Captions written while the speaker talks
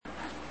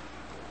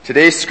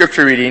Today's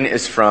scripture reading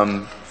is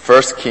from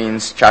 1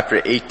 Kings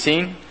chapter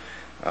 18,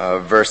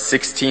 verse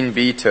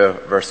 16b to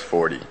verse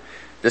 40.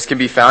 This can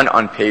be found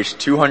on page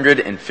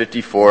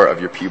 254 of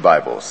your Pew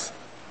Bibles.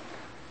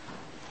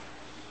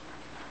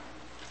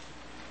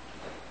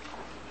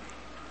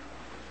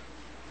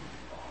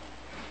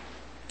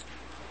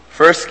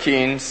 First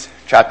Kings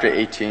chapter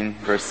 18,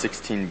 verse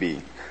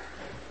 16b.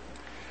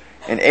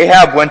 And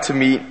Ahab went to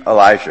meet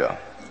Elijah.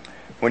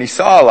 When he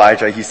saw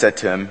Elijah, he said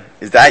to him,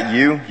 "Is that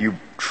you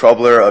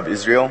troubler of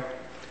Israel?"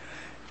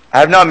 "I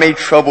have not made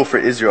trouble for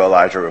Israel,"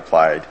 Elijah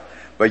replied,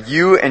 "but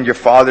you and your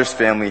father's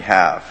family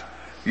have.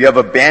 You have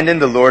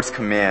abandoned the Lord's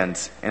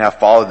commands and have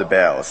followed the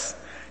Baals.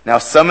 Now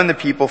summon the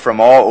people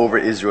from all over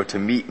Israel to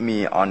meet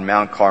me on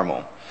Mount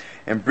Carmel,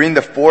 and bring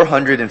the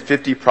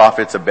 450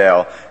 prophets of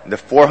Baal and the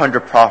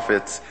 400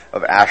 prophets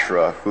of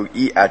Asherah who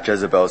eat at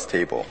Jezebel's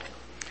table."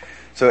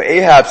 So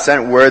Ahab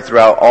sent word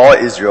throughout all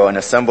Israel and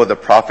assembled the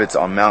prophets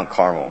on Mount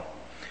Carmel.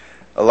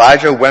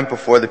 Elijah went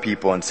before the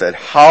people and said,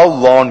 "How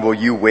long will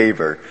you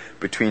waver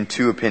between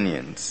two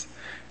opinions?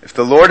 If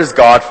the Lord is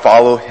God,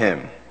 follow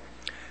him.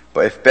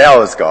 But if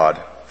Baal is God,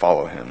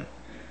 follow him."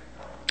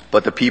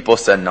 But the people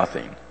said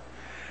nothing.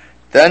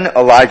 Then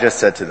Elijah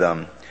said to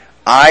them,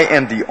 "I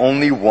am the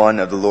only one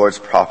of the Lord's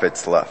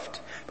prophets left,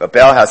 but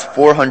Baal has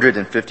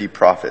 450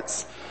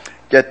 prophets.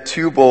 Get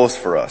 2 bulls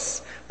for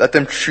us. Let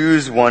them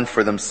choose one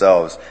for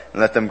themselves, and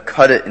let them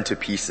cut it into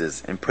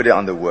pieces and put it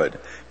on the wood,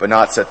 but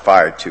not set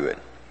fire to it.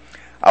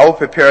 I will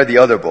prepare the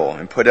other bull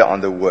and put it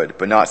on the wood,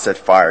 but not set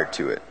fire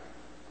to it.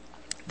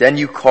 Then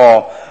you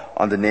call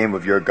on the name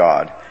of your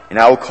God, and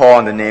I will call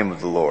on the name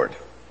of the Lord.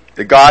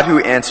 The God who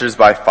answers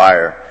by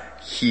fire,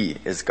 he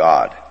is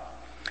God."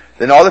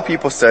 Then all the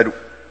people said,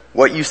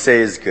 "What you say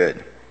is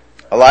good."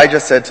 Elijah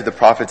said to the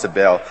prophets of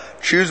Baal,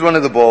 "Choose one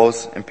of the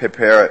bulls and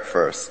prepare it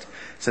first,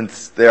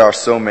 since there are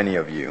so many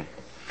of you.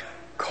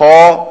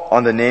 Call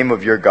on the name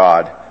of your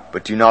God,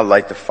 but do not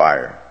light the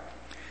fire."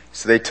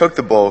 So they took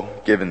the bull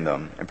given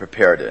them and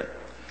prepared it.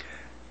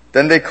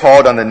 Then they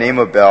called on the name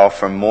of Baal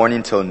from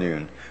morning till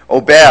noon. "O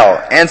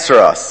Baal, answer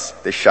us,"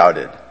 they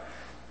shouted.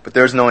 But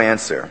there was no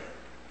answer.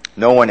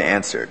 No one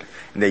answered,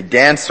 and they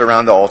danced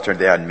around the altar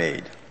they had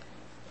made.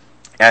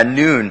 At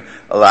noon,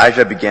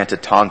 Elijah began to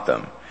taunt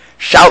them.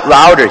 "Shout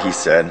louder," he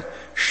said.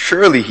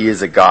 "Surely he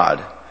is a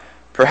god.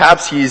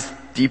 Perhaps he is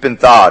deep in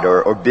thought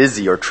or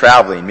busy or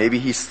traveling. Maybe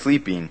he's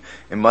sleeping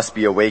and must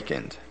be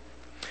awakened."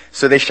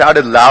 So they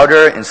shouted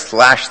louder and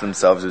slashed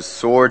themselves with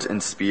swords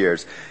and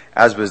spears,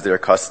 as was their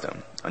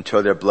custom,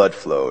 until their blood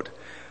flowed.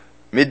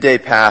 Midday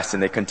passed,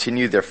 and they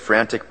continued their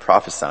frantic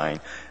prophesying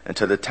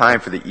until the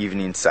time for the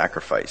evening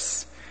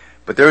sacrifice.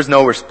 But there was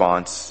no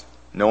response.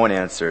 No one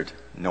answered.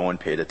 No one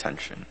paid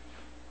attention.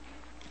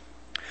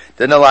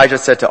 Then Elijah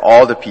said to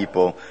all the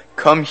people,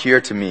 "Come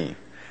here to me."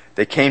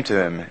 They came to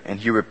him,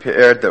 and he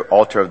repaired the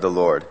altar of the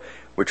Lord,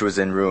 which was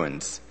in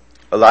ruins.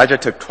 Elijah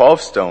took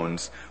 12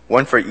 stones,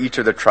 one for each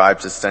of the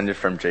tribes descended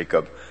from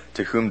Jacob,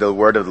 to whom the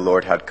word of the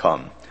Lord had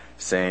come,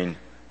 saying,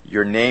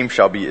 "Your name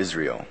shall be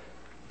Israel."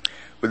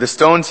 With the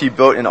stones he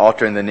built an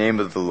altar in the name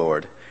of the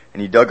Lord,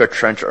 and he dug a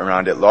trench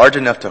around it large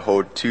enough to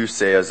hold 2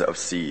 seahs of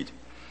seed.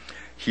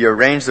 He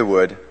arranged the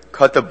wood,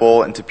 cut the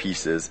bull into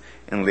pieces,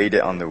 and laid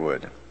it on the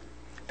wood.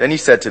 Then he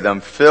said to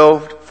them, "Fill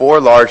 4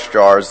 large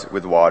jars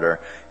with water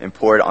and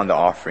pour it on the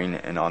offering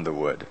and on the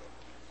wood."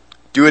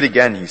 "Do it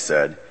again," he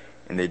said,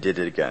 and they did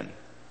it again.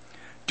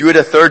 "Do it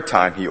a 3rd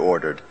time," he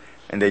ordered,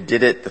 and they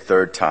did it the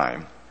 3rd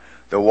time.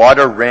 The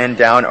water ran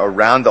down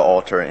around the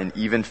altar and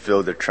even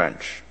filled the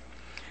trench.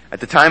 At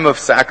the time of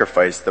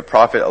sacrifice, the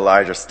prophet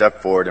Elijah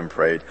stepped forward and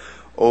prayed,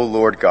 "O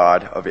Lord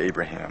God of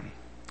Abraham,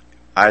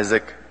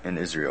 Isaac, and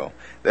Israel,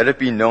 let it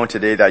be known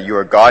today that you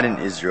are God in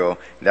Israel,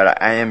 and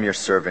that I am your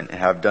servant and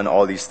have done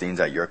all these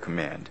things at your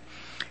command.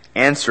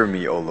 Answer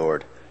me, O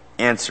Lord,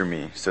 answer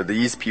me, so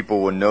these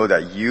people will know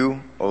that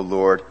you, O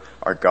Lord,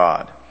 are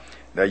God,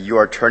 that you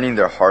are turning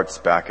their hearts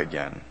back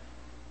again."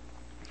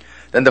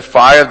 Then the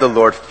fire of the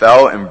Lord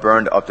fell and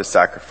burned up the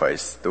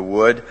sacrifice, the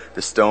wood,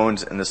 the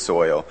stones, and the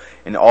soil,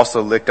 and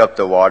also licked up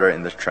the water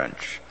in the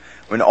trench.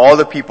 When all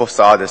the people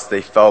saw this,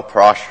 they fell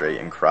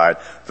prostrate and cried,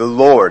 "The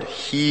Lord,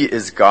 he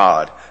is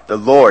God. The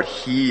Lord,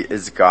 he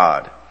is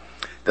God."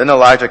 Then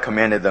Elijah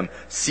commanded them,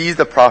 "Seize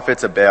the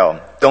prophets of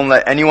Baal. Don't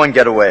let anyone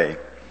get away."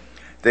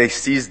 They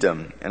seized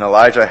them, and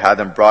Elijah had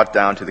them brought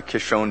down to the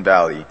Kishon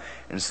Valley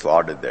and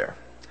slaughtered there.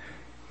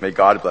 May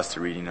God bless the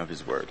reading of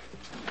his word.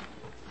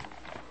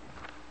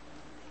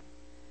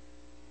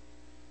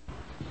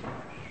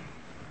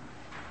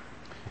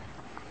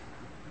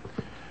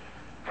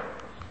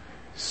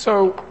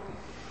 So,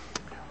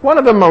 one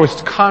of the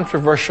most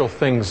controversial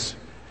things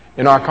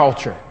in our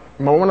culture,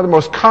 one of the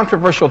most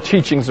controversial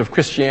teachings of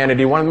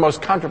Christianity, one of the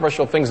most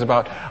controversial things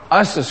about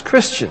us as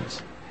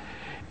Christians,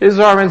 is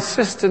our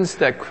insistence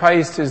that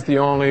Christ is the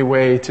only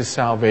way to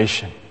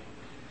salvation.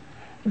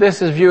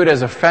 This is viewed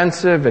as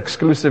offensive,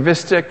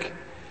 exclusivistic.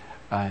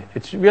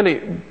 It's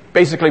really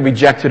basically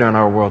rejected in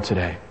our world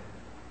today.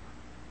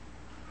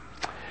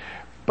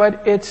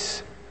 But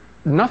it's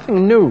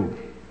nothing new.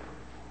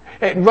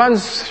 It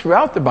runs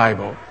throughout the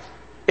Bible.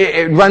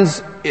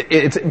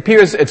 It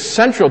appears it's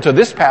central to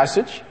this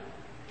passage,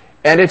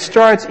 and it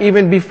starts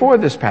even before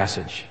this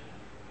passage.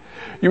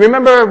 You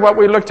remember what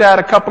we looked at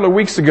a couple of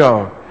weeks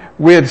ago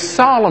with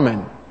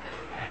Solomon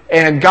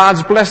and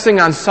God's blessing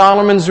on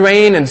Solomon's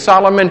reign and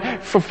Solomon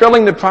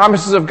fulfilling the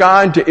promises of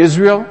God to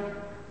Israel?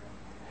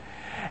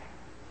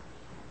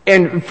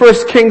 In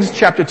 1 Kings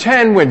chapter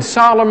 10, when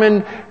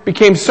Solomon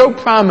became so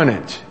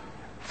prominent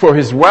for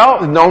his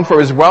wealth, known for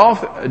his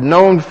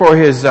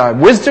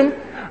wisdom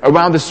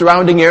around the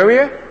surrounding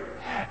area,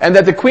 and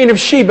that the Queen of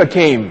Sheba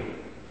came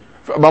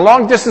from a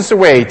long distance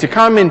away to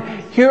come and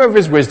hear of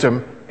his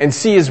wisdom and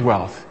see his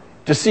wealth,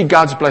 to see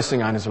God's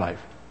blessing on his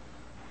life.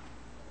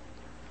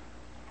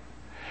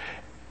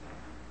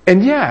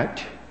 And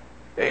yet,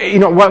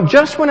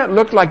 just when it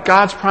looked like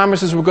God's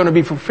promises were going to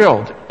be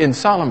fulfilled in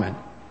Solomon,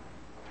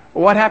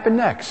 what happened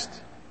next?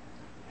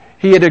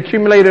 He had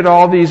accumulated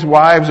all these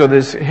wives, or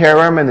this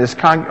harem, and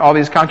all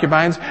these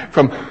concubines,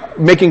 from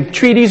making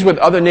treaties with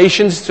other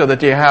nations so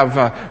that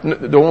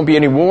there won't be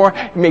any war.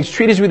 He makes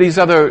treaties with these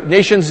other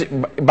nations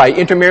by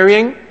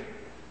intermarrying,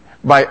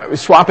 by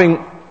swapping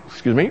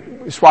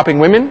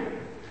women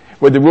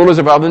with the rulers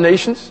of other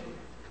nations.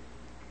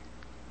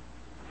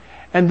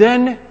 And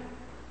then,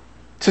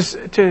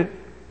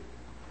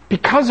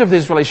 because of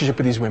this relationship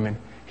with these women,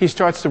 he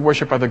starts to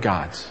worship other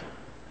gods.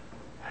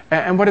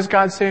 And what does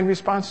God say in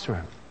response to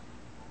him?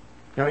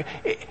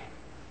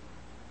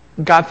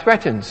 God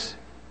threatens.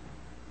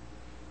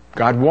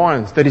 God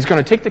warns that he's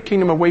going to take the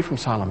kingdom away from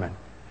Solomon,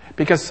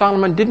 because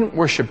Solomon didn't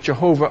worship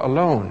Jehovah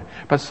alone,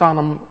 but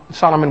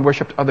Solomon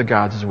worshipped other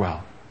gods as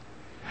well.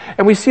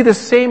 And we see the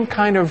same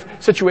kind of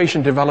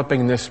situation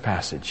developing in this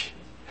passage.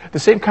 The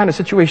same kind of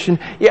situation,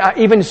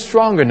 even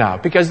stronger now,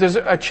 because there's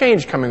a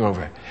change coming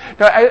over.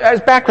 Now,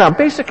 as background,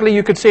 basically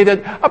you could say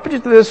that up to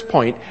this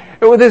point,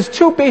 there's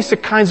two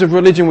basic kinds of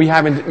religion we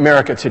have in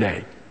America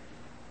today.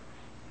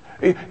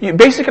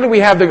 Basically, we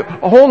have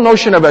a whole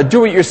notion of a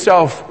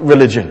do-it-yourself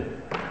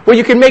religion, where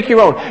you can make your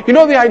own. You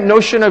know the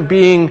notion of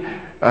being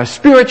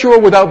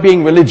spiritual without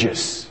being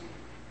religious.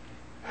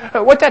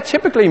 What that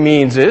typically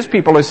means is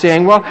people are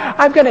saying, well,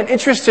 I've got an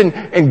interest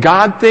in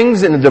God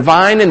things, in the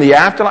divine, in the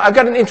afterlife. I've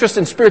got an interest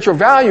in spiritual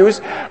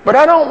values, but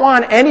I don't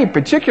want any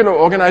particular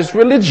organized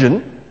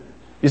religion.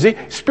 You see,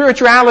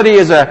 spirituality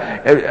is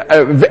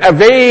a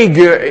vague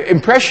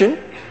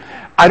impression.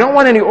 I don't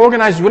want any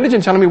organized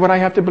religion telling me what I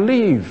have to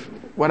believe,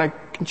 what I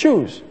can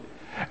choose.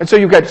 And so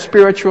you've got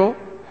spiritual,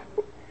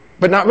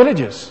 but not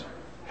religious.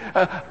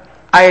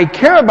 I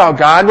care about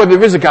God, whether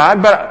there is a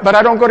God, but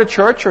I don't go to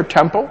church or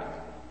temple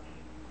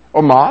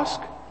or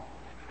mosque.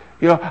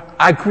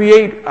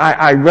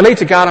 I relate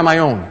to God on my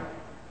own.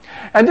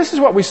 And this is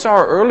what we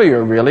saw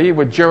earlier, really,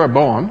 with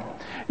Jeroboam.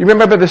 You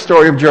remember the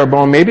story of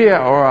Jeroboam, maybe,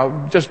 or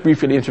I'll just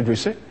briefly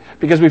introduce it,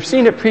 because we've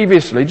seen it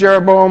previously.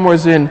 Jeroboam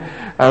was in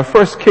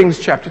 1 Kings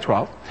chapter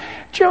 12.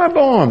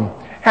 Jeroboam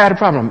had a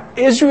problem.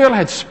 Israel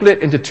had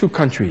split into two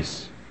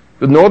countries.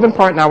 The northern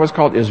part now was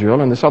called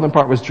Israel, and the southern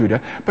part was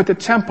Judah. But the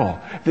temple,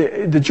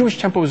 the Jewish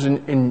temple, was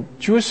in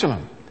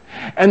Jerusalem.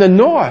 And the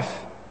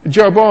north,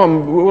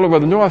 Jeroboam, ruler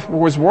of the north,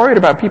 was worried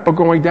about people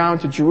going down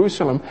to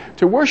Jerusalem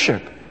to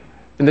worship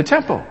in the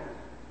temple,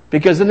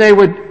 because then they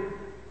would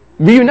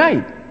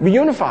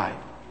reunify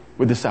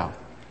with the south.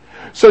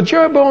 So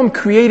Jeroboam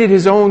created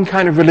his own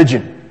kind of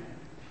religion.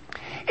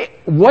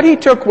 What he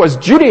took was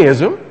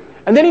Judaism,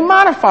 and then he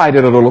modified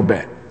it a little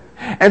bit.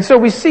 And so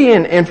we see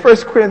in 1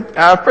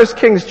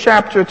 Kings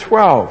chapter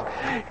 12,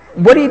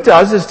 what he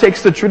does is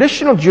takes the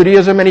traditional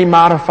Judaism and he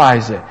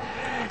modifies it.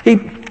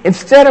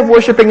 Instead of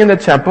worshiping in the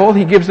temple,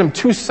 he gives them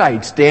two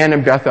sites, Dan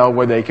and Bethel,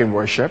 where they can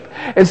worship.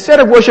 Instead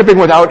of worshiping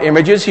without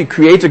images, he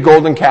creates a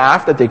golden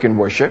calf that they can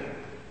worship.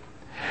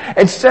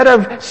 Instead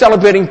of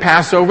celebrating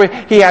Passover,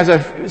 he has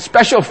a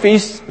special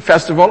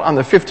festival on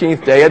the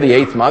 15th day of the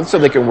 8th month so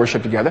they can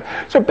worship together.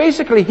 So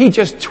basically, he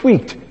just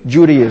tweaked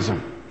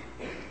Judaism.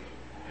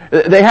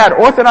 They had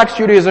Orthodox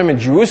Judaism in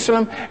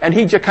Jerusalem, and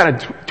he just kind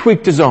of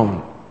tweaked his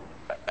own,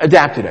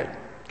 adapted it.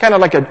 Kind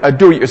of like a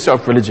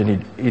do-it-yourself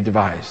religion he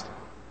devised.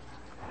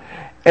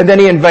 And then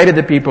he invited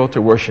the people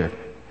to worship.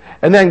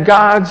 And then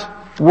God's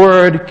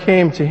word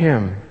came to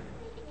him,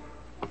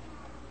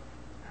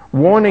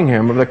 warning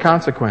him of the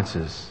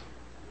consequences.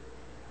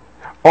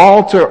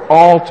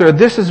 Altar,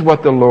 this is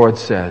what the Lord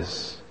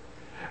says.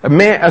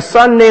 A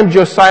son named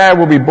Josiah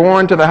will be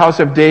born to the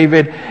house of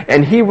David,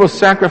 and he will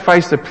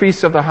sacrifice the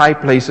priests of the high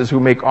places who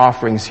make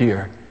offerings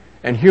here,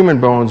 and human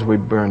bones will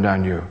be burned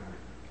on you.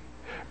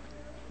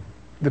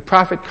 The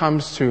prophet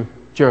comes to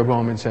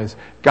Jeroboam and says,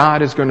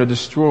 God is going to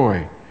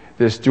destroy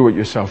this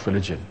do-it-yourself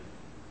religion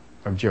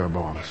of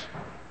Jeroboam's.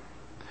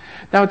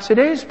 Now,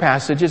 today's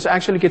passage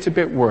actually gets a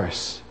bit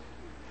worse,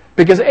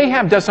 because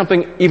Ahab does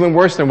something even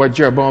worse than what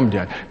Jeroboam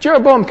did.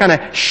 Jeroboam kind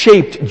of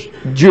shaped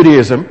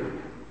Judaism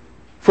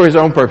for his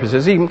own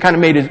purposes. He kind of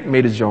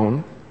made his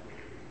own.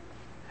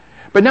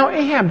 But now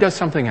Ahab does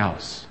something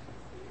else.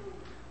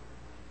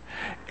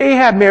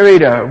 Ahab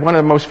married one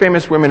of the most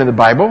famous women in the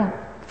Bible,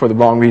 for the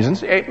wrong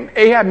reasons.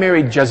 Ahab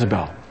married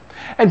Jezebel.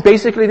 And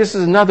basically this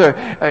is another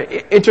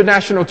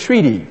international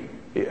treaty,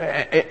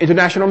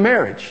 international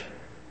marriage.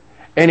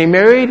 And he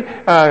married,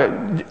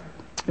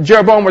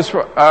 Jezebel was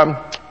from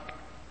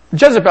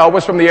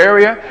the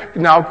area,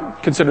 now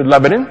considered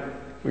Lebanon,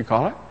 we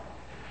call it.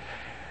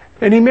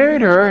 And he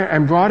married her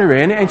and brought her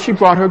in, and she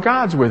brought her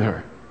gods with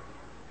her.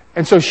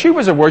 And so she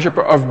was a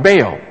worshiper of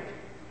Baal,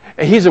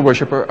 and he's a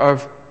worshiper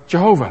of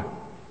Jehovah.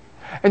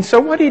 And so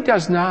what he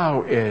does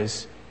now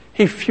is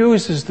he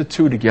fuses the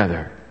two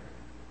together.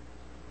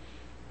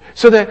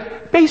 So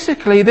that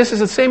basically this is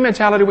the same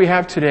mentality we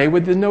have today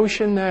with the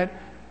notion that,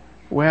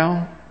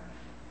 well,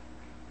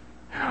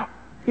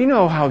 you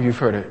know how you've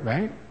heard it,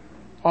 right?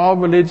 All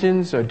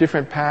religions are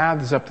different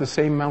paths up the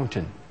same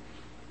mountain.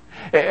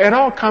 It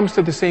all comes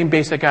to the same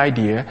basic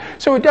idea.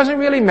 So it doesn't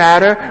really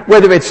matter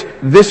whether it's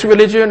this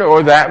religion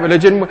or that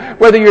religion,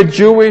 whether you're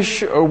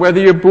Jewish or whether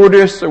you're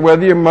Buddhist or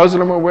whether you're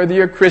Muslim or whether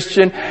you're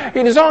Christian.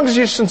 And as long as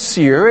you're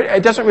sincere,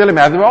 it doesn't really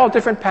matter. They're all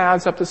different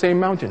paths up the same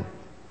mountain.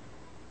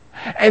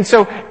 And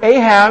so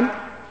Ahab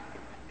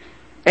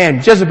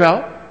and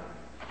Jezebel,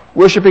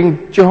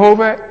 worshiping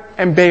Jehovah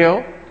and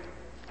Baal,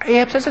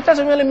 Ahab says it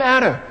doesn't really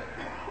matter.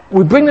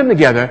 We bring them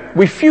together,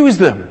 we fuse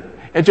them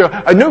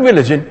into a new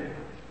religion,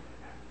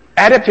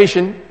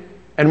 adaptation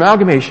and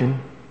amalgamation,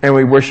 and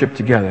we worship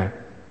together.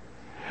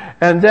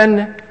 And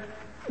then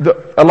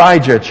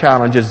Elijah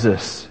challenges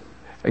this,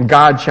 and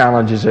God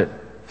challenges it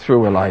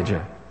through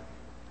Elijah.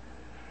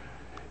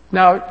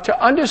 Now,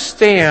 to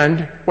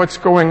understand what's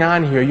going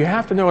on here, you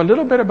have to know a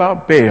little bit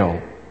about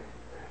Baal.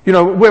 You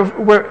know,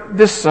 where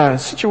this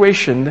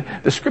situation,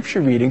 the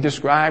scripture reading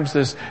describes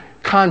this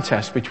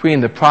contest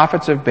between the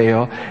prophets of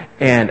Baal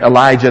and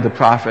Elijah, the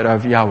prophet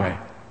of Yahweh.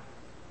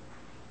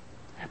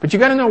 But you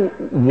got to know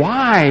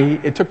why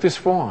it took this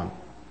form.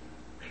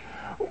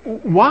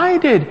 Why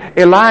did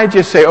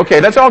Elijah say, okay,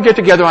 let's all get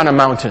together on a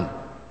mountain.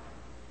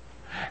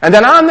 And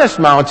then on this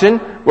mountain,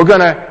 we're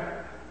going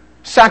to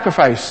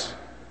sacrifice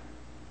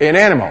an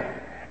animal.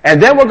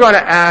 And then we're going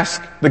to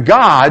ask the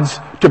gods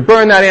to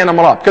burn that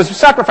animal up. Because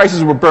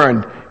sacrifices were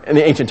burned in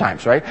the ancient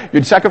times, right?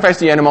 You'd sacrifice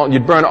the animal and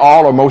you'd burn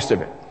all or most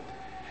of it.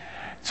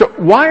 So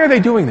why are they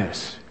doing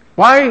this?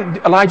 Why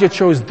Elijah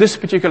chose this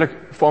particular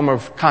form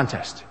of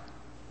contest?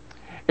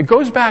 It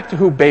goes back to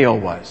who Baal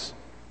was.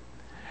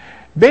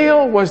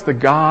 Baal was the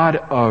god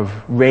of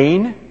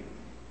rain,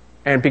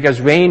 and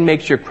because rain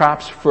makes your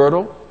crops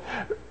fertile,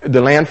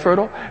 the land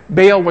fertile,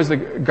 Baal was the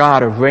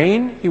god of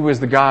rain, he was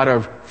the god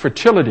of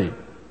fertility,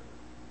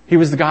 he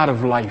was the god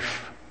of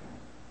life.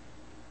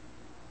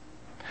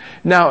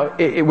 Now,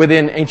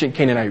 within ancient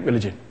Canaanite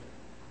religion.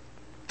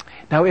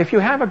 Now, if you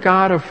have a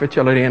god of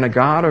fertility and a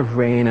god of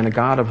rain and a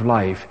god of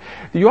life,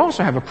 you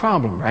also have a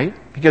problem, right?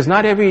 Because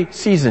not every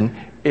season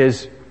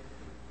is,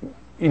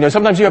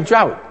 sometimes you have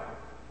drought.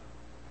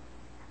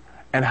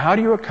 And how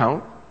do you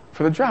account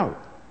for the drought?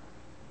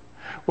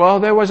 Well,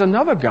 there was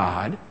another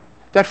god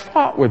that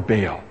fought with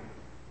Baal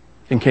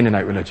in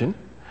Canaanite religion,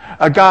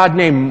 a god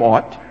named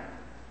Mot.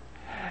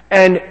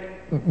 And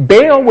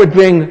Baal would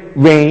bring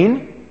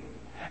rain,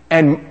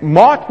 and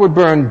Mot would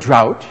bring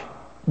drought,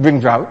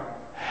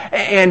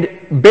 and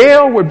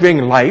Baal would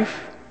bring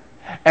life,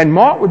 and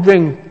Mot would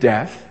bring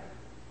death.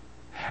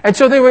 And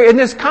so they were in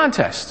this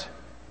contest.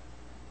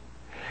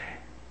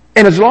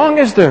 And as long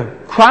as the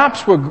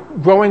crops were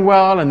growing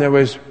well and there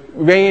was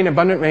rain,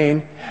 abundant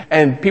rain,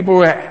 and people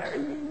were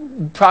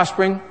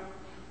prospering,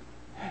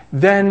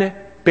 then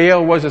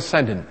Baal was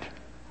ascendant.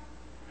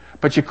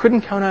 But you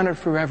couldn't count on it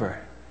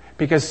forever,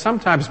 because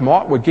sometimes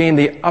Mot would gain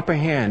the upper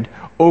hand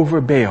over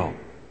Baal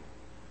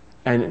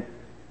and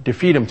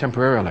defeat him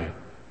temporarily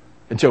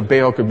until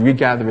Baal could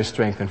regather his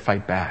strength and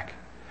fight back.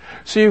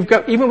 So you've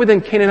got, even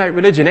within Canaanite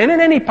religion and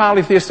in any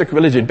polytheistic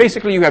religion,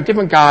 basically you have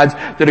different gods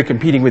that are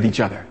competing with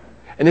each other.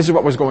 And this is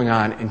what was going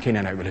on in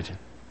Canaanite religion.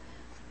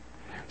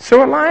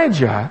 So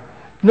Elijah,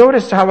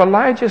 notice how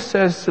Elijah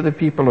says to the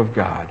people of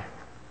God,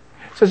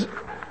 says,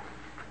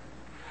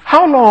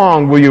 how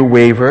long will you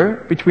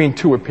waver between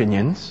two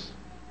opinions?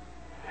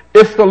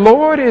 If the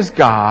Lord is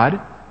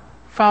God,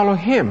 follow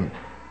him.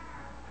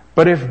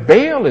 But if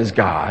Baal is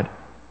God,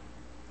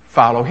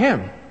 follow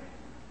him.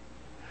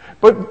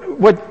 But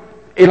what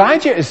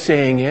Elijah is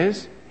saying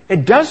is,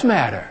 it does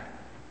matter.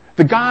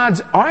 The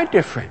gods are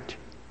different.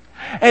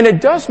 And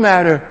it does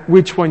matter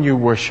which one you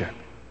worship.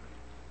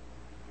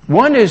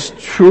 One is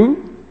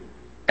true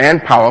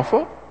and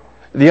powerful.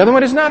 The other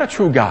one is not a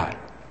true God.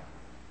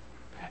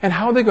 And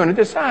how are they going to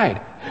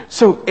decide?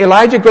 So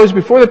Elijah goes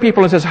before the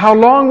people and says, how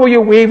long will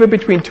you waver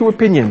between two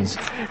opinions?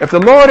 If the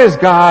Lord is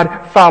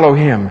God, follow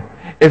him.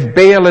 If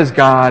Baal is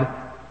God,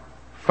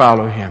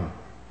 follow him.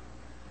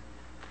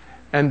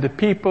 And the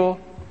people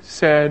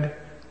said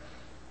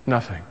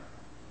nothing.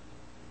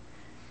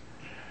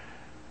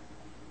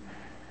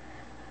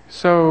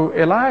 So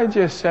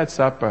Elijah sets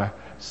up a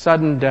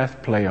sudden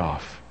death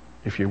playoff,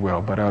 if you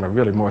will, but on a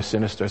really more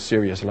sinister,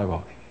 serious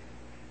level.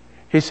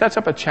 He sets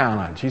up a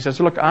challenge. He says,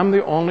 look, I'm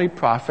the only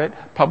prophet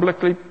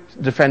publicly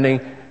defending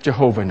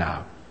Jehovah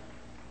now.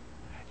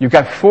 You've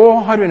got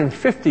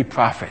 450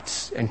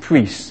 prophets and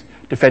priests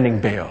defending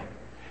Baal.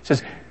 He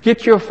says,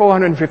 get your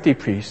 450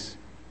 priests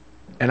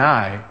and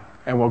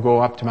we'll go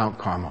up to Mount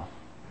Carmel.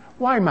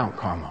 Why Mount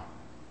Carmel?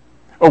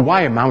 Or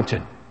why a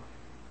mountain?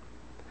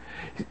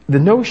 The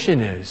notion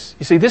is,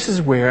 you see, this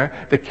is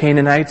where the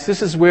Canaanites,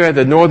 this is where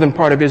the northern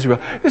part of Israel,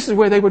 this is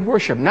where they would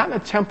worship, not in a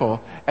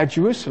temple at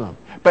Jerusalem,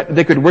 but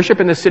they could worship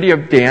in the city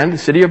of Dan, the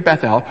city of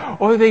Bethel,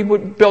 or they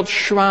would build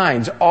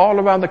shrines all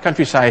around the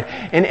countryside,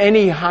 in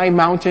any high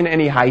mountain,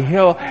 any high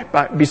hill,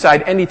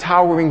 beside any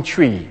towering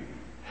tree.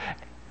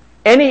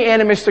 Any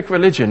animistic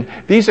religion,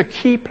 these are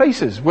key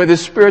places where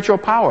there's spiritual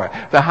power.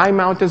 The high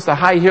mountains, the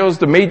high hills,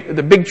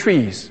 the big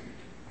trees.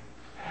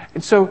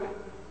 And so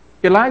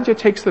Elijah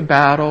takes the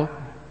battle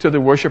to the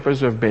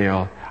worshippers of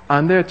Baal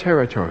on their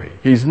territory.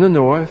 He's in the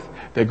north.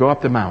 They go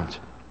up the mount.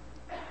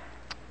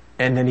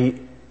 And then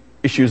he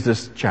issues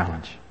this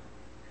challenge.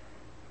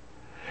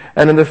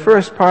 And in the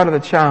first part of the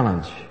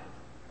challenge,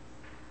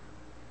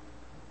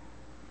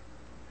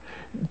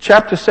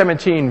 chapter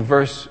 17,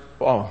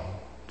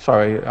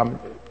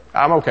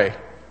 I'm okay.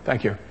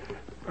 Thank you.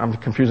 I'm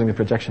confusing the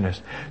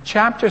projectionist.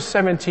 Chapter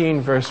 17,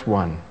 verse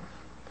 1.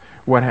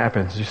 What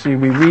happens? You see,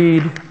 we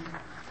read,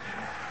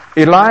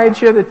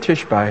 Elijah the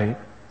Tishbite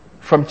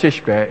from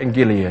Tishbe in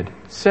Gilead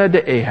said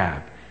to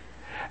Ahab,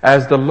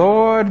 as the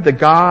Lord, the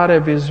God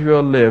of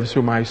Israel lives,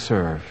 whom I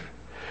serve,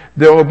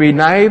 there will be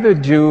neither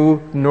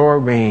dew nor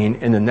rain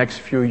in the next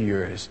few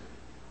years,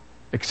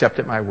 except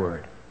at my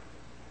word.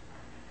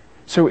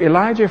 So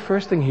Elijah,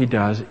 first thing he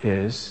does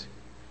is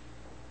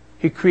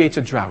he creates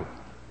a drought.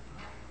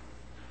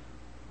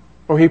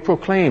 Or he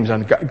proclaims,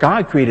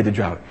 God created the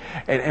drought.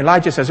 And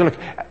Elijah says, look,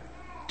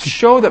 to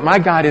show that my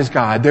God is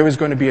God, there is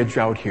going to be a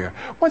drought here.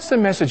 What's the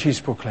message he's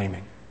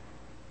proclaiming?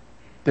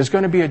 There's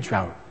going to be a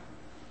drought.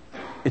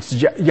 It's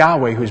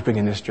Yahweh who's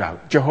bringing this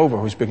drought. Jehovah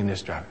who's bringing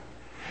this drought.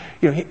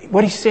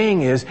 What he's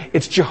saying is,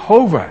 it's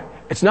Jehovah.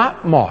 It's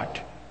not Mot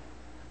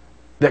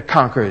that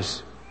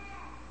conquers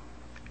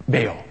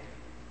Baal.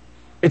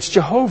 It's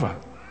Jehovah,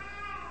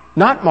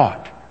 not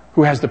Mot,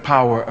 who has the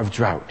power of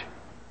drought.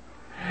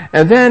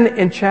 And then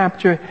in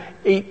chapter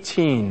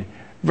 18,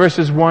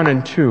 verses 1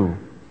 and 2,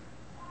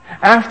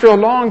 after a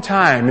long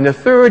time, in the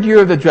third year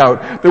of the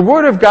drought, the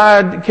word of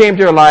God came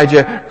to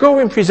Elijah, go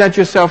and present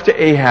yourself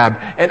to Ahab,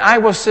 and I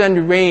will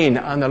send rain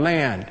on the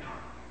land.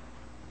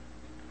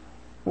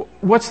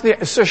 What's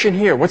the assertion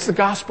here? What's the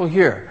gospel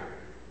here?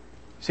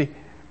 See,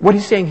 what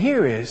he's saying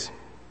here is,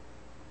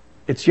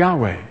 it's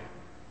Yahweh.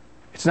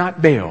 It's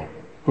not Baal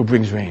who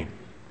brings rain.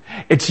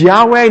 It's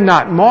Yahweh,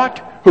 not Mot,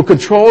 who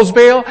controls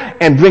Baal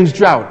and brings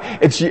drought.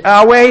 It's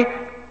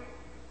Yahweh,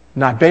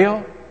 not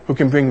Baal, who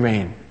can bring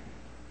rain.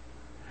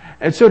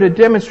 And so to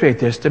demonstrate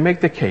this, to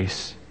make the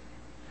case,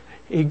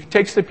 he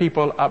takes the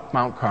people up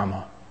Mount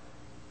Carmel.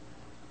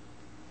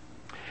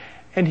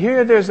 And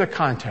here there's a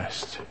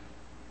contest.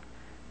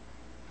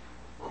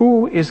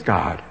 Who is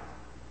God?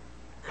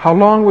 How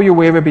long will you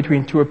waver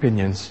between two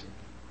opinions?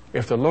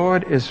 If the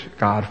Lord is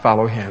God,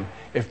 follow him.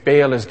 If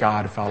Baal is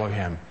God, follow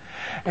him.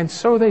 And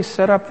so they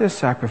set up this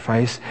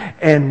sacrifice.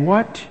 And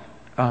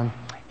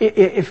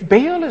if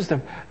Baal is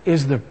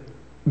the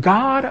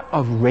God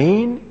of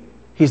rain,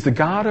 he's the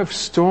God of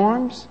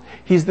storms,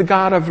 he's the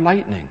God of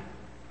lightning.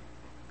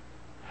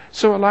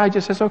 So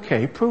Elijah says,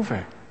 okay, prove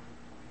it.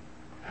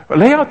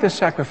 Lay out this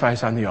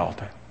sacrifice on the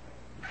altar.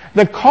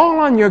 Then call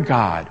on your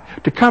God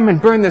to come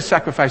and burn this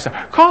sacrifice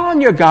up. Call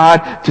on your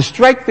God to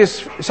strike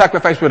this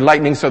sacrifice with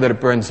lightning so that it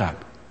burns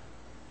up.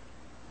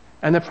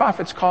 And the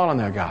prophets call on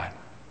their God.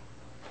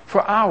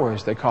 For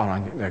hours they call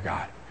on their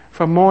God.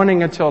 From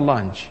morning until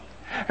lunch.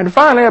 And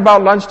finally,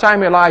 about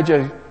lunchtime,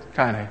 Elijah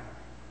kind of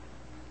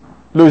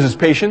loses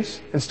patience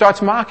and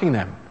starts mocking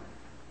them.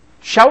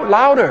 Shout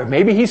louder.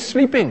 Maybe he's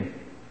sleeping.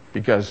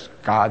 Because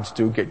gods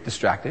do get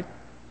distracted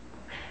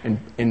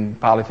in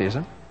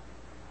polytheism.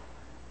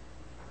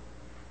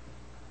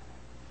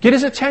 Get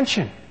his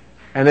attention.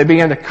 And they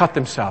began to cut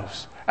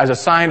themselves as a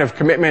sign of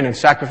commitment and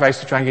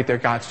sacrifice to try and get their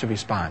gods to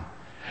respond.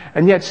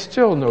 And yet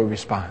still no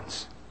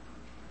response.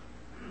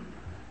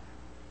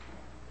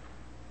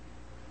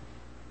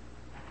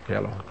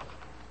 Hello.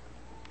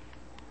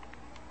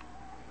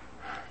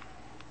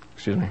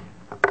 Excuse me.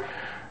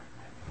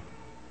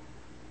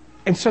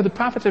 And so the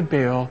prophets of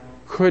Baal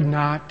could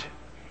not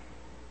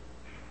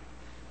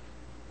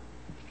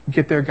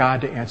get their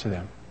God to answer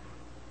them.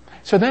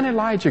 So then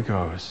Elijah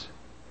goes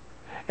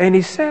and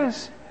he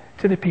says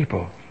to the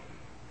people,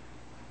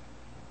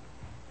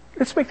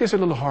 let's make this a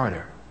little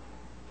harder.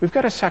 We've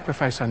got a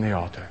sacrifice on the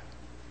altar.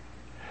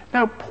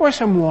 Now pour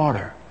some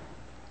water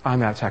on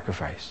that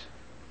sacrifice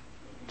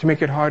to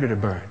make it harder to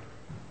burn.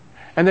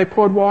 And they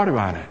poured water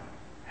on it.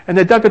 And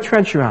they dug a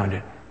trench around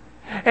it.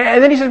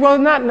 And then he says, well,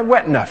 it's not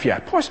wet enough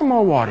yet. Pour some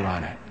more water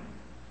on it.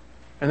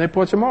 And they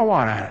poured some more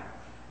water on it.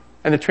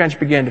 And the trench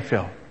began to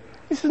fill.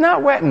 He says,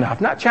 not wet enough,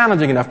 not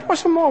challenging enough. Pour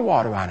some more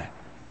water on it.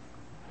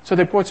 So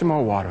they poured some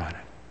more water on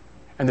it.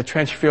 And the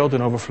trench filled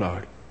and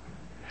overflowed.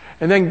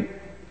 And then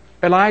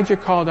Elijah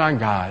called on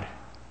God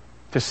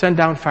to send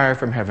down fire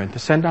from heaven, to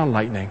send down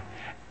lightning,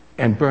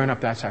 and burn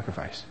up that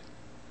sacrifice.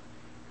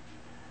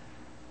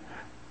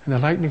 And the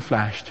lightning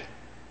flashed,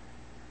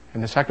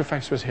 And the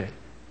sacrifice was hit.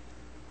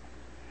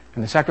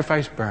 And the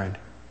sacrifice burned.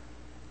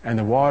 And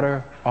the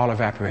water all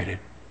evaporated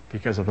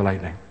because of the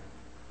lightning.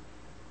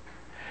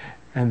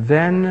 And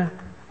then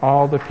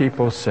all the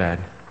people said,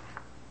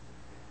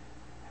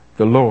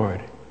 "The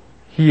Lord,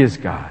 He is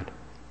God.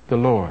 The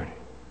Lord,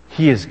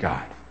 He is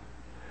God."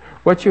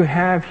 What you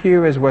have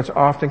here is what's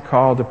often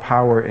called a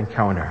power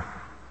encounter.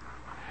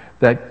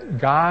 That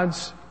God,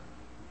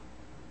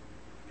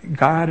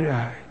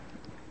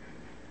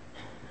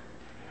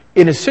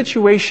 in a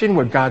situation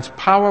where God's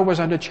power was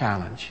under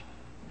challenge,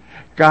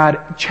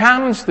 God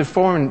challenged the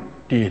foreign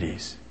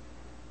deities.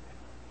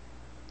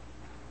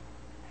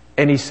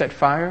 And He set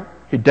fire.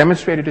 He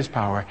demonstrated His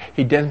power.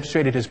 He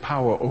demonstrated His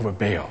power over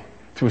Baal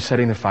through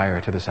setting the fire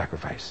to the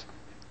sacrifice.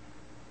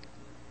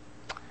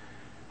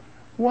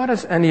 What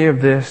does any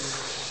of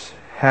this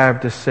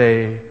have to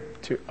say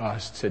to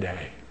us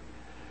today?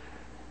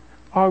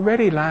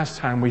 Already last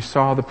time we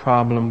saw the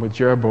problem with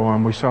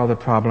Jeroboam. We saw the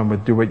problem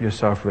with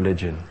do-it-yourself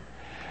religion.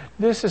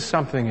 This is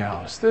something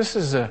else. This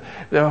is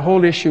the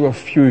whole issue of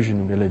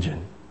fusion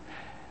religion.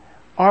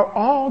 Are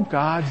all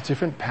God's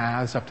different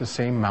paths up the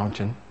same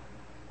mountain?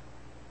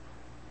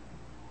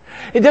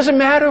 It doesn't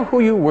matter who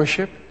you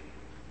worship.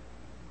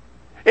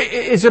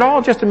 Is it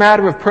all just a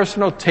matter of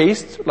personal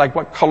taste, like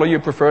what color you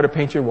prefer to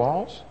paint your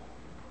walls?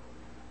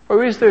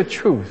 Or is there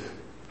truth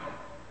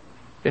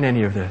in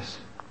any of this?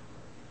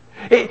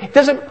 It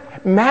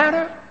doesn't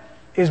matter.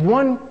 Is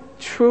one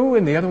true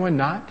and the other one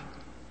not?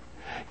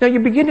 Now you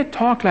begin to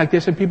talk like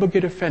this and people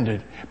get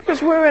offended.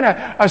 Because we're in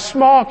a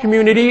small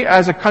community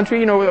as a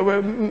country,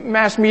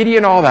 mass media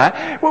and all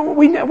that.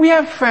 We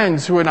have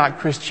friends who are not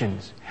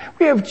Christians.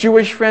 We have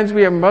Jewish friends,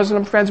 we have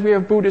Muslim friends, we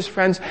have Buddhist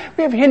friends,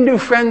 we have Hindu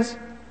friends.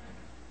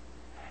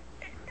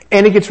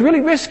 And it gets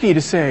really risky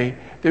to say,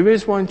 there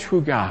is one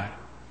true God.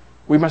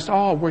 We must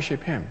all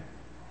worship Him.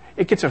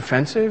 It gets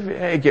offensive,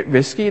 it gets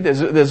risky,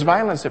 there's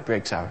violence that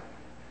breaks out.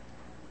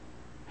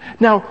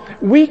 Now,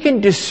 we can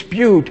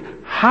dispute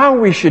how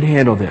we should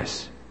handle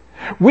this.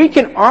 We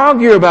can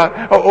argue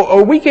about,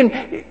 or we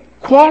can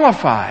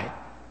qualify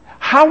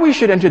how we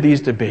should enter these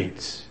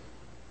debates.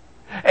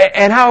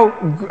 And how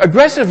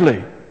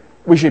aggressively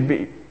we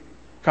should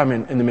come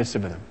in the midst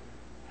of them.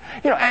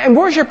 And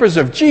worshipers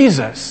of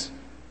Jesus,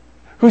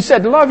 who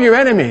said, "Love your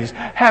enemies,"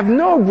 have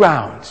no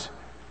grounds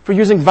for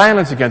using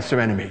violence against their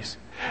enemies.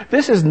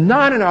 This is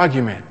not an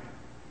argument.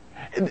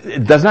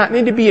 It does not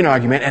need to be an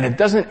argument, and it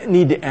doesn't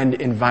need to end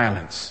in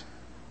violence.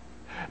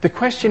 The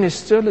question is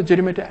still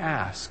legitimate to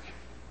ask.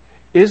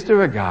 Is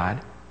there a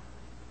God?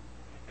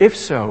 If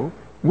so,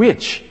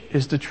 which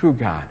is the true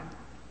God?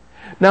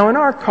 Now, in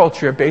our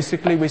culture,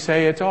 basically, we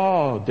say it's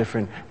all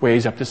different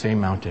ways up the same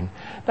mountain.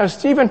 Now,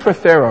 Stephen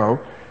Prothero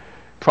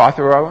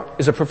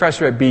is a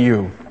professor at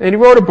BU. And he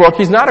wrote a book.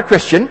 He's not a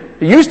Christian.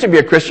 He used to be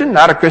a Christian,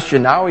 not a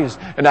Christian now. He's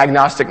an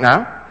agnostic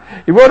now.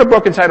 He wrote a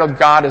book entitled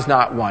God is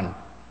Not One.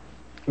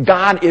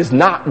 God is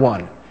not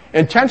one.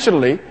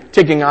 Intentionally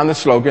taking on the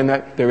slogan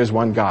that there is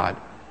one God.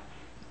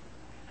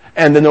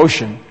 And the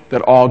notion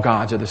that all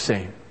gods are the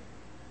same.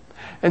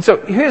 And so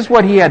here's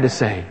what he had to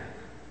say.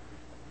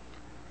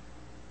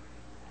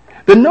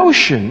 The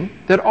notion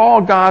that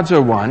all gods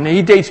are one,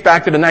 he dates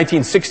back to the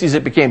 1960s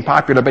it became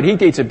popular, but he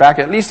dates it back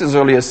at least as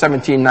early as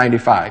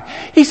 1795.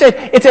 He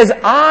said, it's as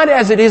odd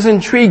as it is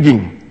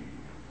intriguing.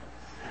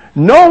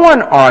 No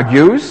one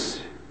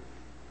argues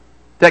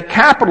that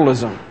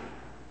capitalism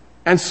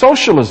and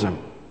socialism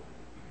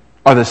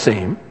are the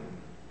same.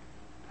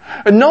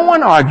 And no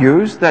one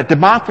argues that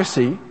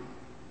democracy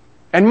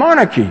and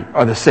monarchy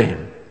are the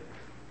same.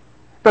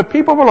 But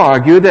people will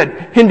argue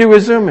that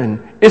Hinduism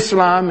and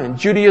Islam and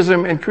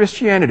Judaism and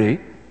Christianity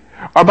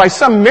are by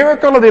some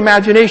miracle of the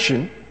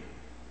imagination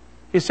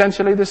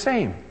essentially the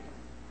same.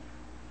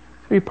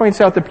 So he points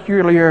out the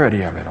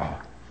peculiarity of it all.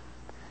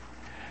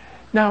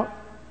 Now,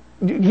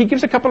 he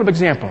gives a couple of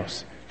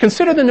examples.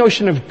 Consider the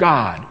notion of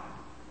God.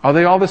 Are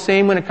they all the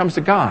same when it comes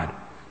to God?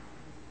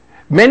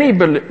 Many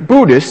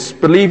Buddhists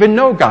believe in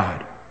no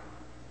God.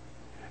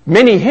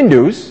 Many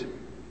Hindus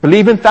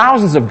believe in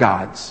thousands of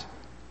gods.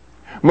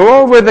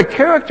 Moreover, the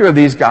character of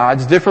these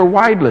gods differ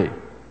widely.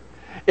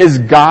 Is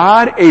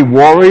God a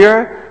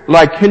warrior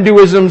like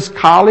Hinduism's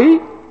Kali?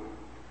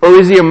 Or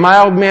is he a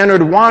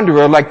mild-mannered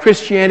wanderer like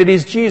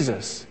Christianity's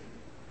Jesus?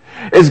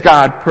 Is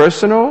God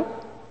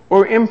personal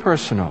or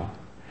impersonal?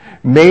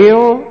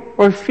 Male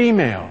or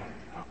female?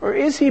 Or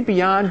is he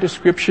beyond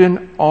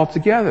description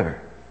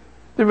altogether?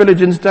 The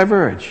religions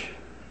diverge.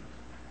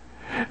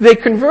 They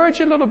converge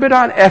a little bit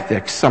on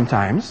ethics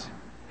sometimes,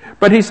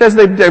 but he says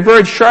they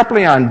diverge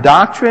sharply on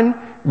doctrine,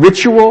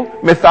 ritual,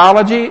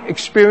 mythology,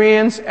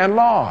 experience, and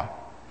law.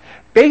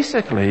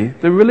 Basically,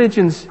 the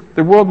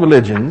world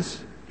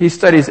religions, he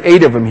studies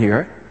 8 of them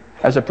here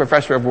as a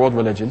professor of world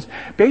religions.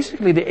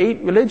 Basically, the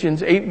 8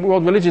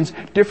 world religions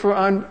differ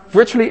on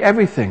virtually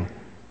everything.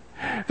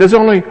 There's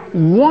only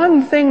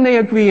one thing they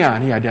agree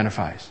on, he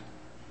identifies.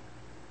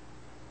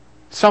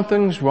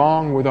 Something's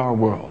wrong with our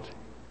world.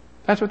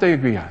 That's what they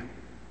agree on.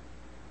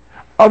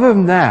 Other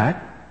than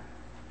that,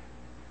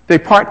 they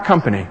part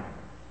company.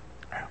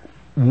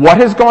 What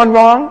has gone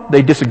wrong?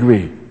 They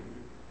disagree.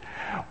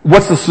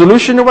 What's the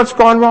solution to what's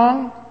gone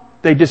wrong?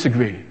 They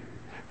disagree.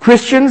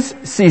 Christians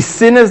see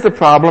sin as the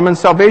problem and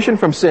salvation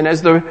from sin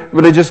as the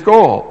religious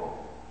goal.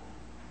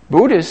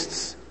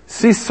 Buddhists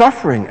see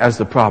suffering as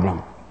the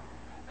problem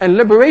and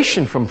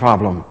liberation from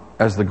problem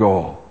as the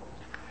goal.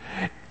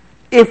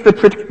 If the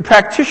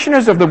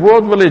practitioners of the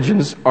world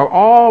religions are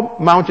all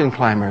mountain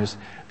climbers,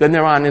 then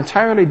they're on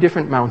entirely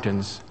different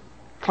mountains,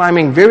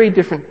 climbing very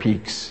different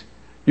peaks,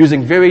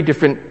 using very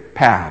different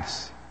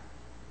paths.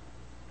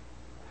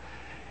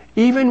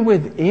 Even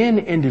within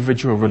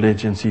individual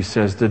religions, he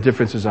says, the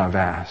differences are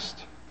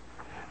vast.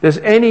 There's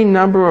any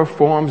number of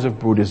forms of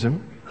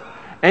Buddhism,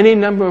 any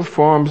number of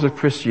forms of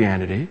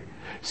Christianity,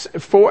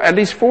 at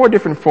least 4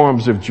 different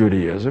forms of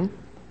Judaism.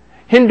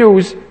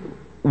 Hindus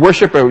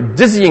worship a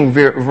dizzying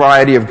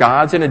variety of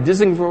gods in a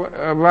dizzying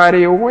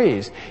variety of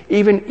ways.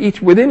 Even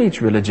within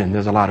each religion,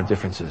 there's a lot of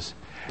differences.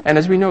 And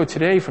as we know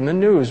today from the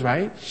news,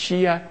 right,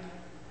 Shia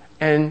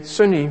and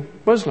Sunni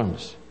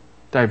Muslims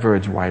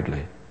diverge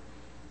widely.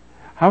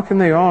 How can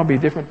they all be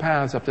different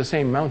paths up the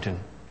same mountain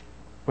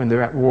when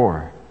they're at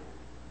war?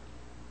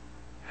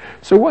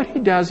 So what he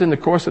does in the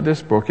course of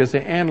this book is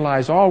to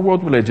analyze all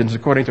world religions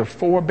according to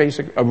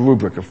a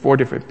rubric of 4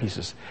 different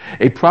pieces.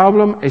 A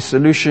problem, a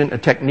solution, a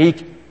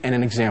technique, and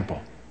an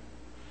example.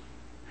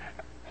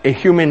 A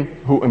human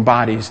who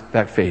embodies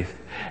that faith.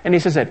 And he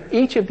says that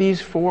each of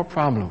these 4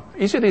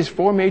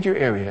 major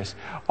areas,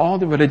 all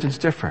the religions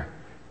differ.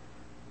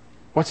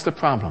 What's the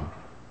problem?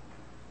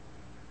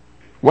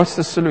 What's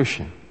the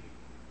solution?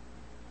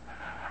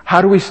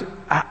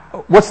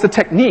 What's the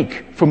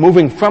technique for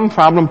moving from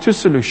problem to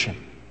solution?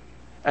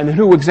 And then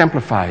who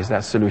exemplifies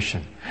that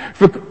solution?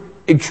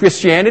 In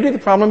Christianity, the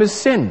problem is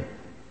sin.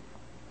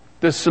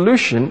 The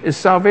solution is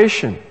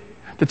salvation.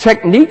 The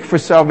technique for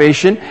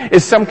salvation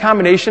is some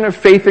combination of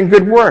faith and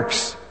good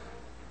works.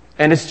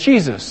 And it's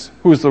Jesus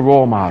who is the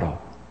role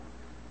model.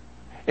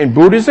 In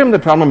Buddhism, the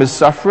problem is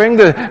suffering.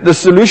 The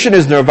solution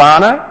is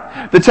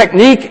nirvana. The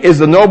technique is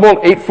the Noble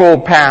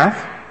Eightfold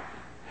Path.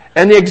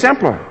 And the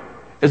exemplar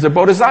is the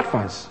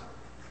Bodhisattvas.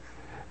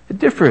 It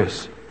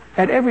differs.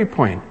 At every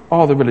point,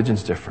 all the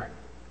religions differ.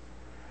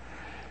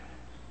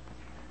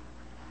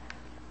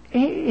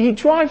 He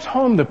drives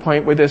home the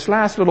point with this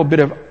last little bit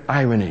of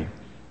irony.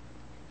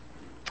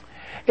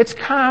 It's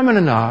common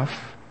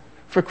enough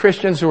for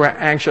Christians who are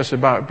anxious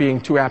about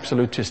being too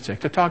absolutistic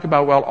to talk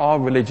about, well, all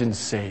religions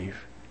save.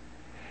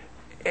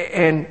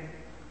 And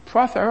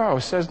Prothero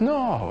says,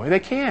 no, they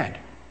can't.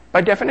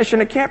 By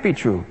definition, it can't be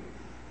true.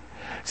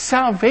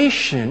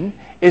 Salvation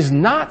is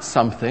not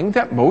something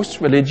that most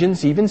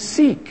religions even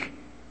seek.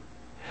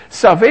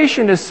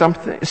 Salvation is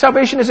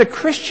a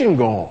Christian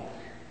goal.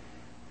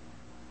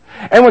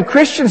 And when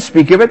Christians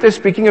speak of it, they're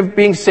speaking of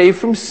being saved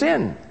from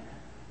sin.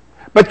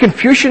 But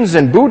Confucians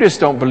and Buddhists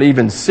don't believe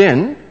in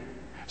sin,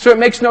 so it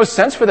makes no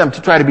sense for them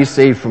to try to be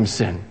saved from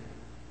sin.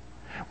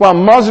 While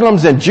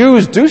Muslims and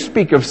Jews do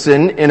speak of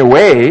sin in a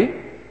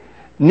way,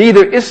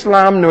 neither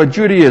Islam nor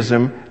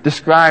Judaism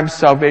describes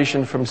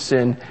salvation from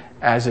sin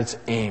as its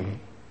aim.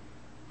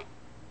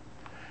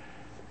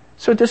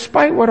 So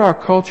despite what our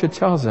culture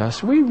tells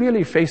us, we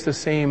really face the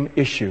same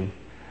issue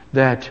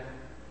that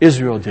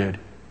Israel did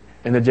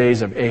in the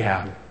days of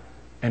Ahab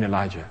and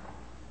Elijah.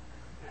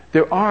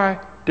 There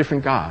are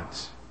different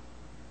gods,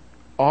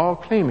 all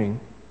claiming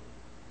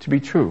to be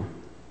true.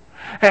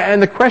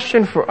 And the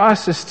question for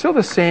us is still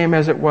the same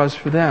as it was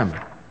for them.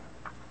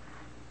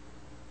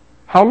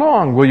 How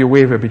long will you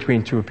waver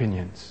between 2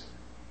 opinions?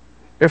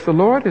 If the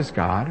Lord is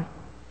God,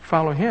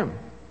 follow Him.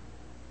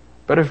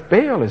 But if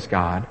Baal is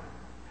God,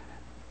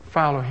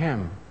 follow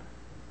him.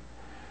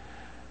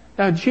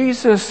 Now,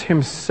 Jesus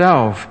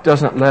Himself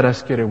doesn't let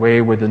us get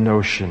away with the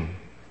notion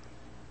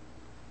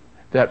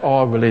that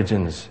all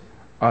religions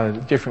are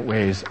different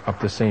ways up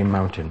the same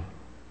mountain.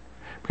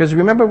 Because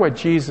remember what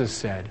Jesus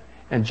said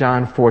in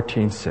John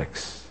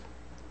 14:6.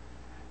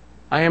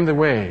 I am the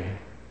way,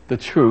 the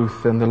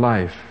truth, and the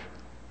life.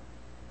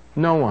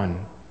 No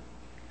one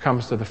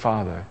comes to the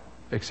Father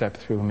except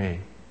through me.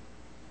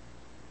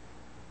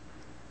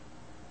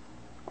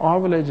 All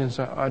religions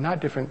are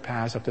not different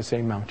paths up the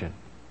same mountain.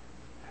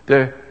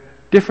 They're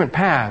different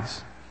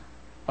paths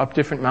up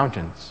different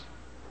mountains.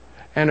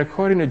 And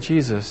according to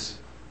Jesus,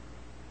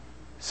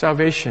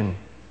 salvation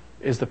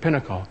is the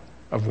pinnacle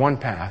of one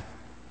path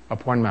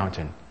up one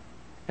mountain.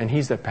 And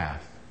He's that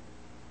path.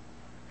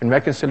 And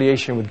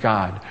reconciliation with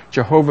God,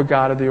 Jehovah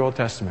God of the Old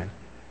Testament,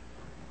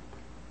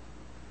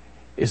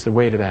 is the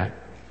way to that.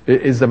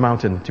 It is the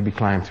mountain to be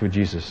climbed through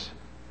Jesus.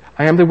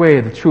 I am the way,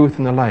 the truth,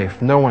 and the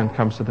life. No one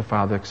comes to the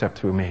Father except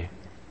through me.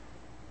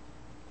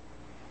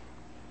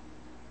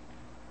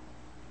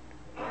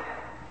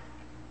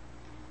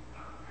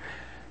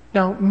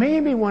 Now,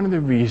 maybe one of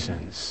the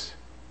reasons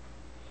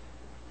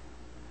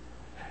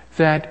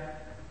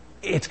that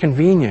it's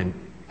convenient,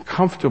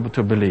 comfortable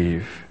to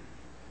believe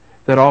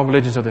that all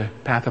religions are the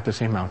path up the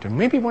same mountain,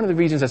 maybe one of the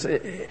reasons that's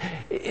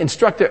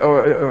instructive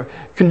or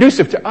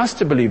conducive to us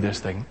to believe this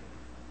thing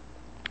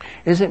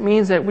is it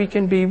means that we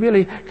can be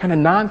really kind of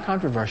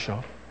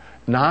non-controversial,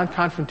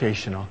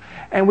 non-confrontational,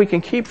 and we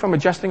can keep from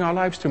adjusting our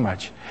lives too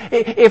much.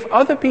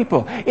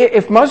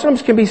 If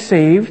Muslims can be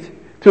saved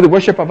through the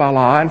worship of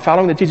Allah and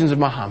following the teachings of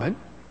Muhammad,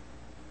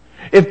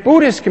 if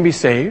Buddhists can be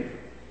saved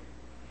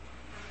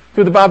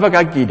through the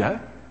Bhagavad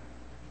Gita,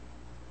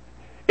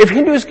 if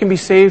Hindus can be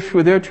saved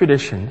through their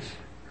traditions,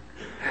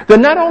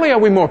 then not only are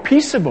we more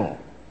peaceable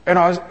and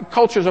our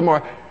cultures are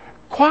more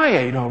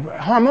quiet or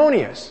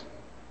harmonious,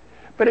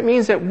 but it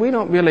means that we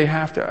don't really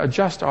have to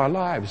adjust our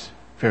lives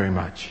very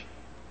much.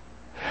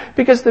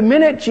 Because the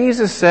minute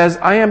Jesus says,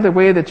 I am the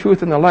way, the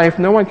truth, and the life,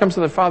 no one comes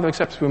to the Father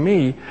except through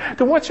me,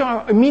 then what's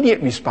our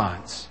immediate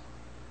response?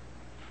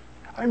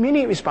 Our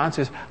immediate response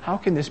is, how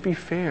can this be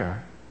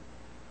fair?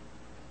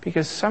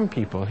 Because some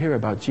people hear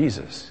about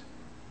Jesus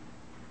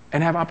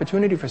and have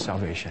opportunity for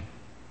salvation.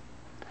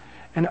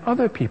 And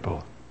other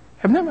people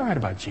have never heard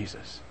about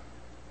Jesus.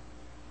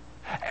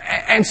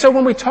 And so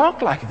when we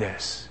talk like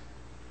this,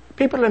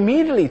 people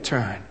immediately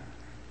turn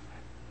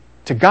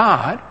to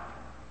God,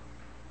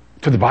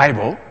 to the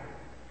Bible,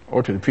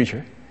 or to the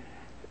preacher.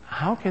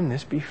 How can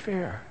this be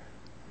fair?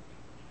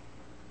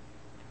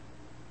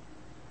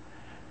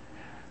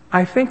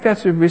 I think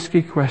that's a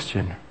risky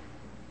question,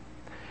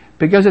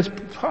 because it's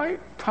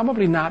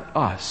probably not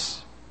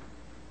us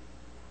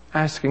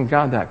asking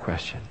God that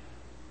question.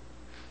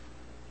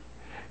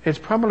 It's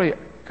probably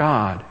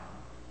God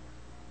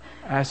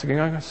asking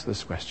us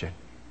this question.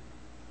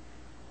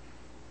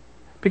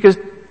 Because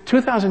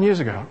 2,000 years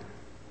ago,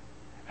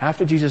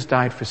 after Jesus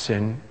died for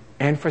sin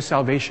and for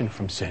salvation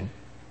from sin,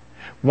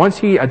 once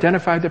he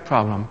identified the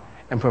problem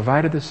and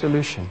provided the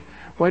solution,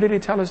 what did he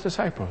tell his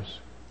disciples?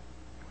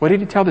 What did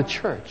he tell the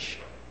church?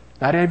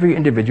 Not every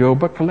individual,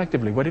 but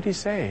collectively. What did he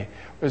say?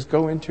 It was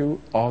go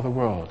into all the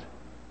world.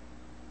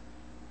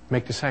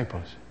 Make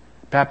disciples.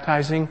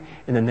 Baptizing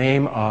in the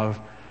name of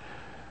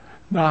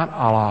not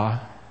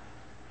Allah,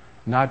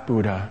 not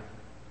Buddha,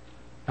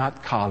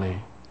 not Kali,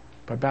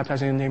 but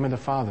baptizing in the name of the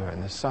Father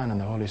and the Son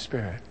and the Holy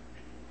Spirit.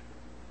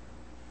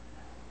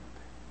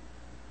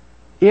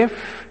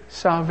 If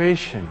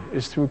salvation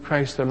is through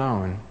Christ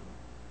alone,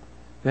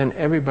 then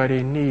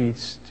everybody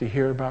needs to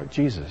hear about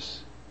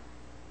Jesus.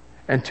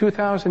 And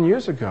 2,000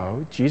 years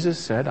ago, Jesus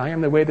said, I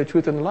am the way, the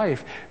truth, and the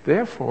life.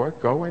 Therefore,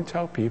 go and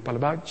tell people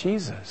about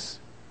Jesus.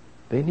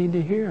 They need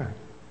to hear.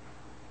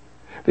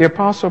 The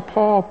Apostle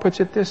Paul puts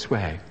it this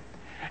way: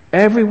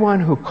 everyone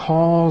who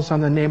calls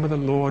on the name of the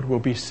Lord will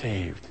be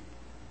saved.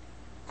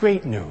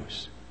 Great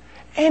news.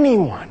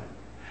 Anyone,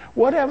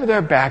 whatever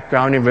their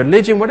background in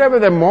religion, whatever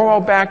their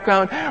moral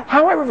background,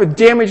 however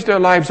damaged their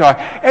lives are,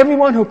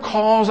 everyone who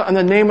calls on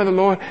the name of the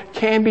Lord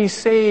can be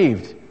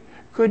saved.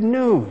 Good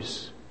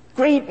news.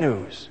 Great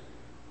news.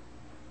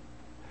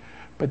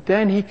 But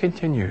then he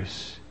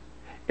continues,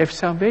 if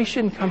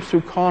salvation comes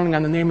through calling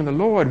on the name of the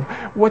Lord,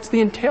 what's the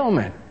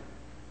entailment?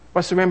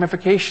 What's the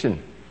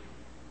ramification?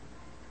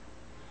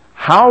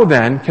 How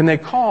then can they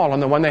call on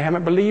the one they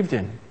haven't believed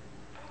in?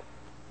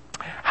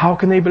 How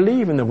can they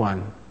believe in the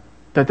one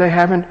that they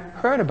haven't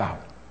heard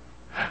about?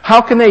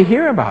 How can they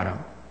hear about him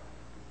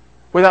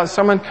without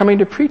someone coming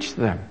to preach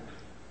to them?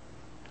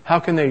 How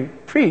can they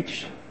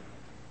preach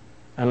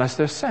unless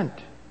they're sent?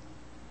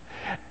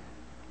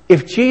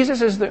 If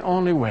Jesus is the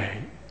only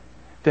way,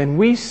 then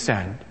we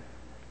send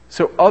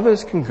so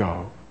others can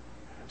go,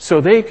 so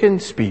they can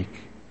speak,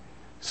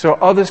 so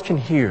others can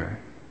hear,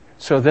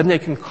 so then they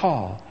can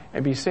call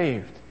and be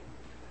saved.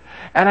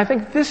 And I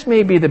think this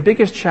may be the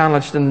biggest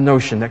challenge to the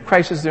notion that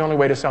Christ is the only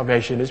way to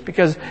salvation, is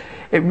because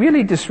it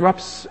really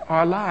disrupts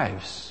our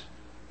lives.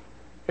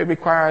 It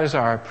requires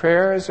our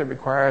prayers, it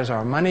requires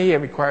our money, it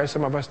requires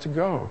some of us to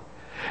go.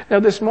 Now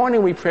this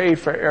morning we prayed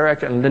for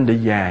Eric and Linda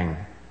Yang.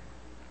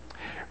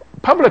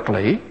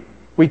 Publicly,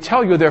 we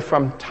tell you they're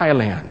from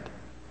Thailand,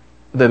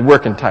 that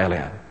work in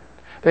Thailand.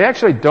 They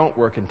actually don't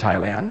work in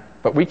Thailand,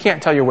 but we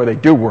can't tell you where they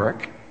do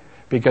work,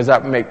 because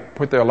that may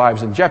put their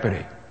lives in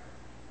jeopardy.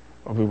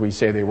 We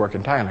say they work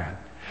in Thailand.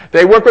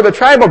 They work with a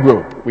tribal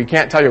group. We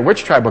can't tell you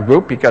which tribal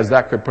group, because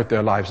that could put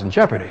their lives in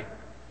jeopardy.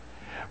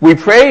 We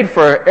prayed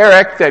for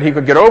Eric that he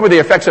could get over the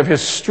effects of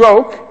his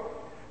stroke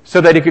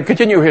so that he could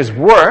continue his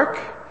work.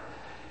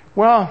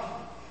 Well,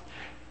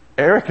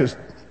 Eric is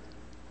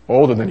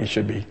older than he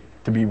should be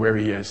to be where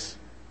he is.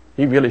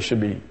 He really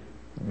should be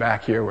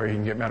back here where he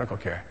can get medical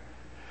care.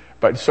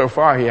 But so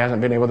far he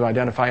hasn't been able to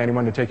identify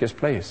anyone to take his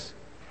place.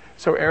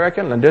 So Eric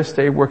and Linda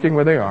stay working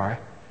where they are.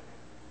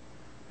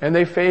 And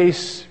they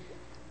face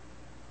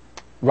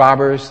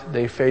robbers,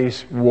 they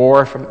face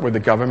war with the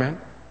government,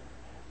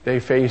 they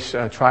face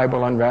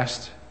tribal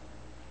unrest,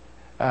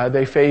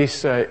 they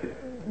face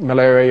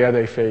malaria,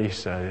 they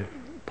face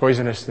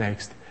poisonous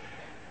snakes.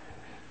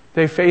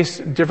 They face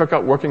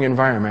difficult working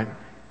environment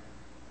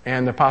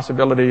and the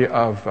possibility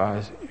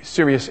of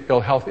serious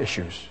ill health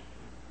issues.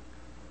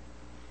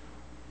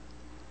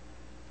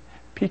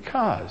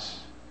 Because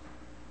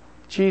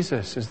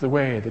Jesus is the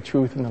way, the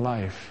truth, and the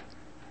life.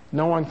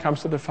 No one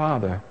comes to the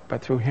Father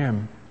but through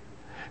him.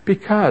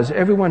 Because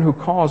everyone who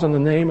calls on the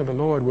name of the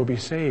Lord will be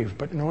saved.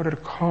 But in order to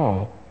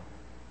call,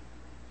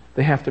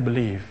 they have to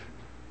believe.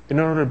 In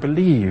order to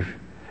believe,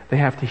 they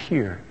have to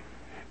hear.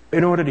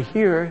 In order to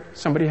hear,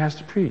 somebody has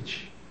to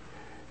preach.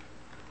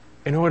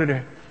 In order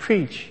to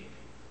preach,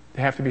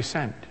 they have to be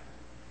sent.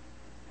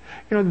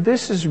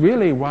 This is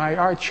really why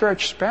our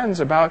church spends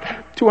about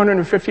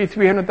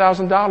 $250,000,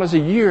 $300,000 a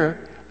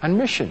year on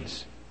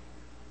missions,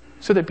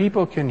 so that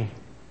people can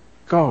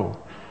go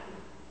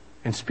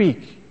and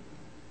speak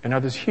and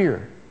others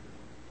hear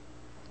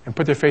and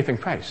put their faith in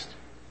Christ.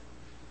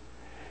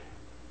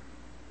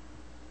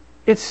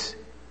 It's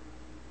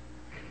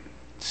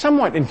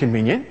somewhat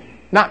inconvenient,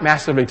 not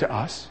massively to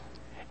us.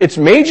 It's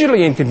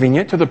majorly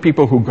inconvenient to the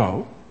people who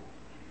go.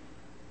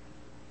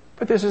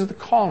 But this is the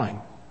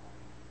calling.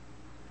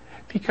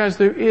 Because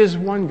there is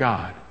one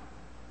God,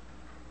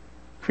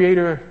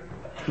 creator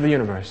of the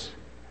universe,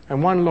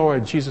 and one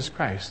Lord, Jesus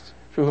Christ,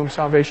 through whom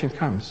salvation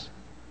comes.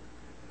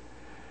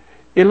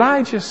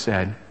 Elijah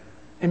said,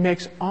 it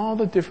makes all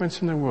the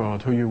difference in the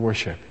world who you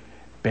worship,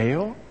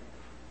 Baal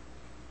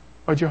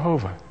or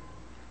Jehovah.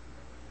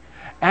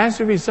 As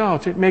a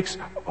result, it makes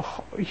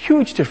a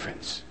huge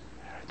difference,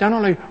 not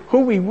only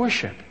who we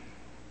worship,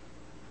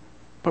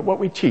 but what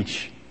we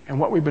teach and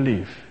what we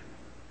believe.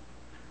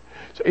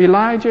 So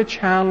Elijah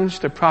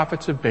challenged the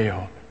prophets of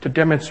Baal to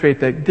demonstrate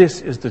that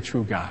this is the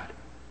true God.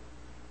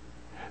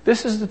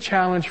 This is the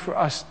challenge for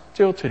us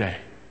still today,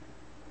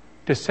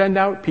 to send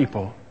out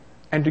people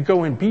and to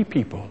go and be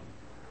people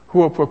who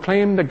will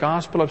proclaim the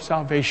gospel of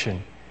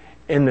salvation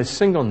in the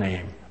single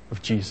name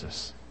of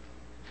Jesus.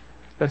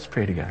 Let's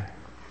pray together.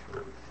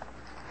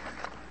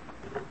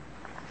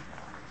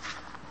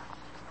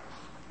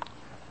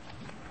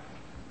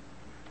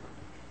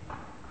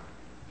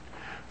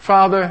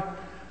 Father,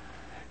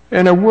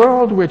 in a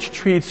world which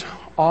treats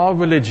all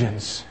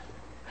religions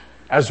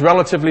as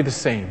relatively the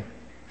same,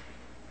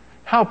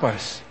 help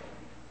us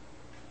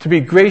to be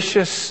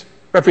gracious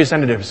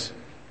representatives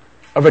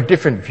of a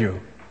different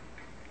view.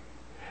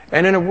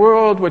 And in a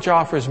world which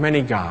offers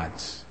many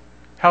gods,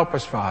 help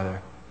us,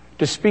 Father,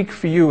 to speak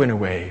for you in a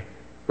way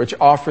which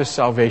offers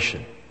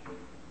salvation.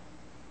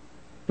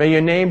 May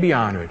your name be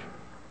honored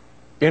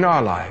in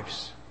our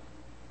lives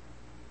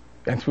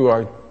and through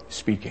our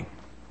speaking.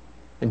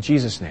 In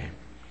Jesus' name,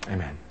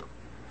 amen.